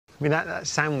I mean, that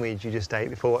sandwich you just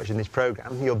ate before watching this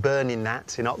programme, you're burning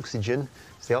that in oxygen.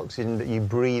 It's the oxygen that you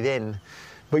breathe in.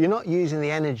 But you're not using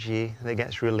the energy that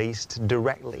gets released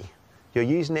directly. You're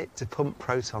using it to pump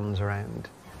protons around.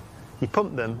 You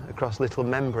pump them across little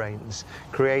membranes,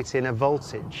 creating a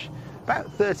voltage,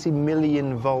 about 30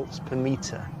 million volts per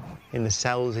metre in the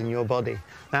cells in your body.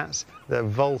 That's the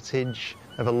voltage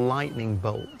of a lightning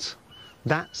bolt.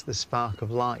 That's the spark of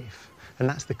life. And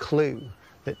that's the clue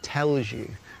that tells you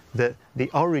that the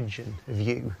origin of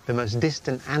you, the most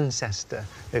distant ancestor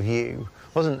of you,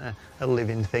 wasn't a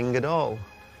living thing at all.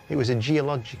 It was a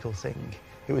geological thing.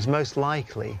 It was most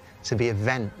likely to be a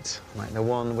vent, like the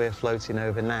one we're floating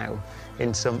over now,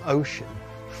 in some ocean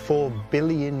 4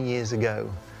 billion years ago,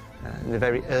 in the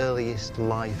very earliest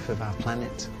life of our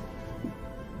planet.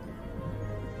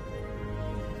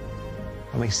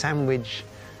 When we sandwich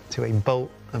to a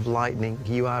bolt of lightning,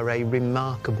 you are a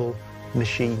remarkable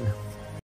machine.